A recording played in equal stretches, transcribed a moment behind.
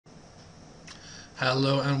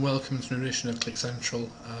Hello and welcome to an edition of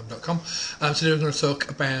QlikCentral.com. Today we're going to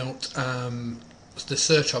talk about the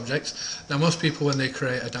search object. Now most people when they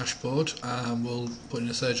create a dashboard will put in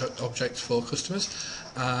a search object for customers.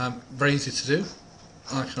 Very easy to do.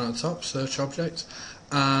 Icon at the top, search object,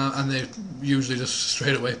 and they usually just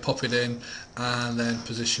straight away pop it in and then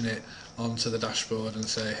position it onto the dashboard and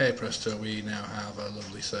say, hey presto, we now have a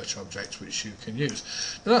lovely search object which you can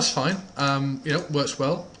use. Now that's fine, works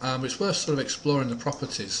well. It's worth sort of exploring the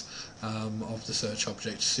properties of the search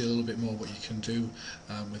object to see a little bit more what you can do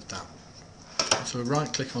with that. So we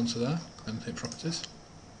right click onto there and hit properties.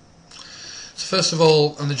 So first of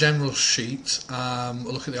all, on the general sheet,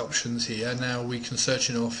 we'll look at the options here. Now we can search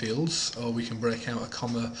in all fields, or we can break out a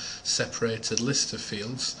comma separated list of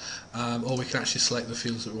fields, or we can actually select the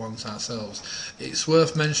fields that we want ourselves. It's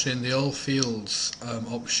worth mentioning the all fields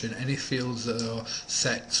option. Any fields that are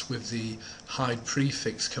set with the hide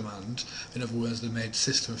prefix command, in other words the made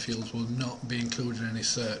system fields, will not be included in any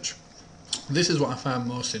search. This is what I found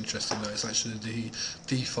most interesting though. It's actually the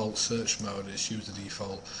default search mode. It's used the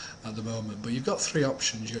default at the moment, but you've got three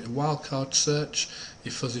options. You've got your wildcard search,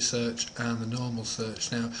 your fuzzy search and the normal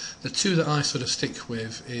search. Now the two that I sort of stick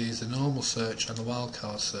with is the normal search and the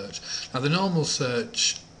wildcard search. Now the normal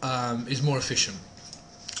search is more efficient,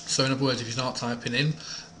 so in other words if you start typing in,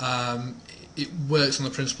 it works on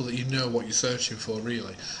the principle that you know what you're searching for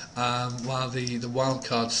really, while the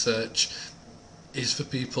wildcard search is for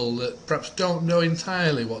people that perhaps don't know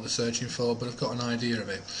entirely what they're searching for but have got an idea of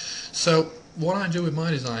it. So what I do with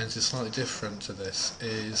my designs is slightly different to this.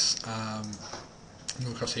 Is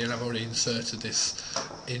come across here and I've already inserted this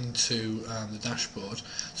into the dashboard.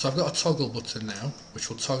 So I've got a toggle button now which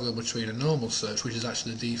will toggle between a normal search, which is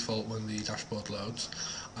actually the default when the dashboard loads,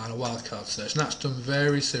 and a wildcard search, and that's done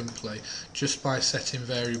very simply just by setting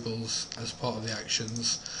variables as part of the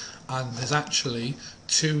actions. And there's actually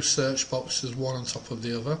two search boxes, one on top of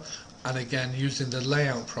the other, and again using the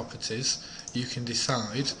layout properties you can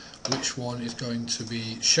decide which one is going to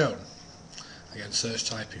be shown. Again, search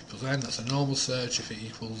type equals n, that's a normal search. If it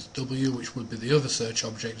equals w, which would be the other search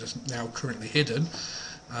object that's now currently hidden,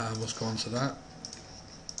 let's go on to that.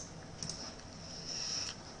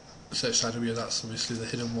 Search type w, that's obviously the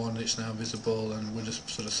hidden one, it's now visible, and we're just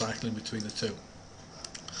sort of cycling between the two.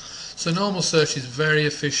 So normal search is very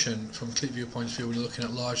efficient from a QlikView point of view when you're looking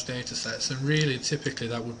at large data sets, and really typically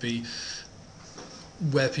that would be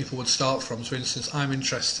where people would start from. So for instance, I'm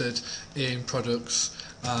interested in products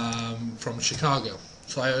from Chicago,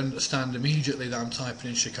 so I understand immediately that I'm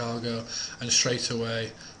typing in Chicago and straight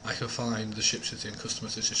away I can find the ship city and customer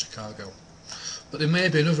city Chicago. But there may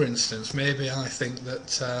be another instance. Maybe I think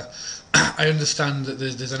that I understand that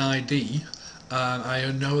there's an ID,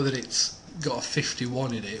 I know that it's got a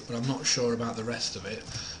 51 in it, but I'm not sure about the rest of it.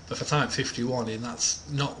 But if I type 51 in, that's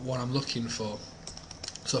not what I'm looking for.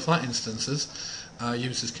 So for that instances,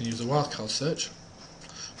 users can use a wildcard search,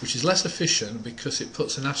 which is less efficient because it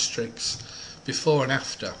puts an asterisk before and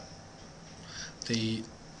after the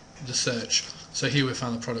search. So here we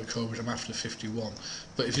found the product code which I'm after 51,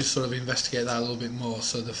 but if you sort of investigate that a little bit more,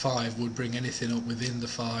 so the 5 would bring anything up within the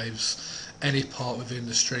 5s, any part within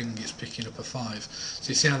the string is picking up a 5. So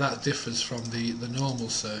you see how that differs from the normal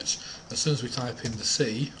search. As soon as we type in the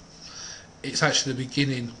C, it's actually the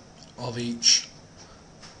beginning of each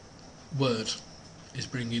word is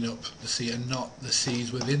bringing up the C and not the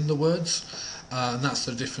C's within the words. And that's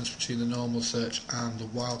the difference between the normal search and the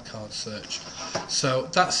wildcard search. So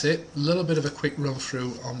that's it, a little bit of a quick run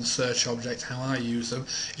through on the search object, how I use them.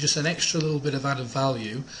 It's just an extra little bit of added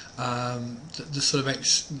value. The sort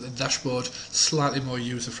of the dashboard slightly more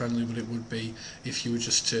user friendly than it would be if you were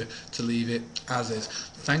just to leave it as is.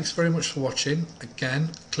 Thanks very much for watching.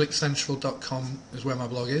 Again, QlikCentral.com is where my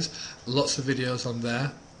blog is. Lots of videos on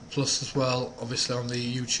there. Plus as well obviously on the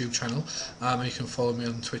YouTube channel, and you can follow me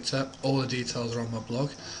on Twitter. All the details are on my blog.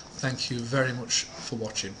 Thank you very much for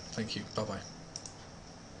watching. Thank you. Bye bye.